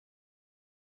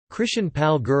Krishan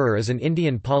Pal Gurjar is an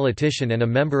Indian politician and a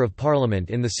Member of Parliament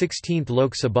in the 16th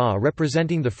Lok Sabha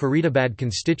representing the Faridabad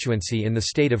constituency in the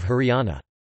state of Haryana.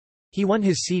 He won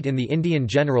his seat in the Indian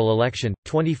general election,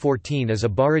 2014 as a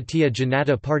Bharatiya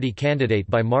Janata Party candidate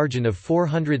by margin of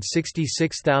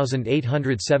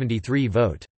 466,873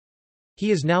 vote.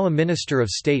 He is now a Minister of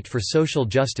State for Social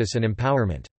Justice and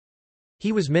Empowerment.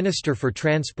 He was Minister for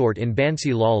Transport in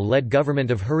Bansi Lal-led government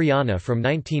of Haryana from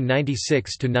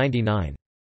 1996 to 99.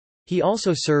 He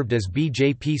also served as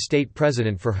BJP State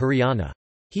President for Haryana.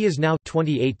 He is now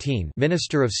 2018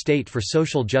 Minister of State for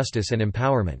Social Justice and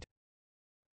Empowerment.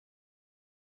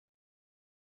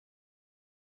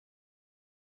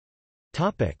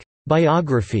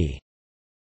 Biography.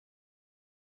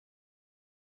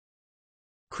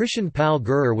 Krishan Pal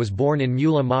Gurjar was born in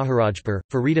Mula Maharajpur,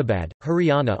 Faridabad,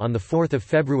 Haryana on 4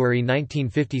 February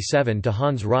 1957 to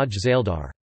Hans Raj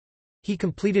Zaldar. He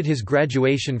completed his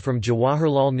graduation from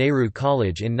Jawaharlal Nehru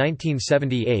College in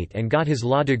 1978 and got his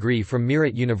law degree from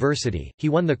Meerut University. He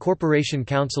won the Corporation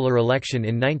Councillor election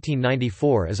in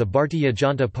 1994 as a Bharatiya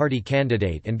Janata Party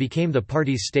candidate and became the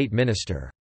party's state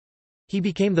minister. He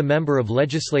became the member of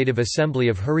Legislative Assembly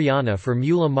of Haryana for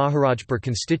Mula Maharajpur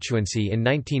constituency in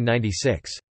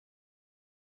 1996.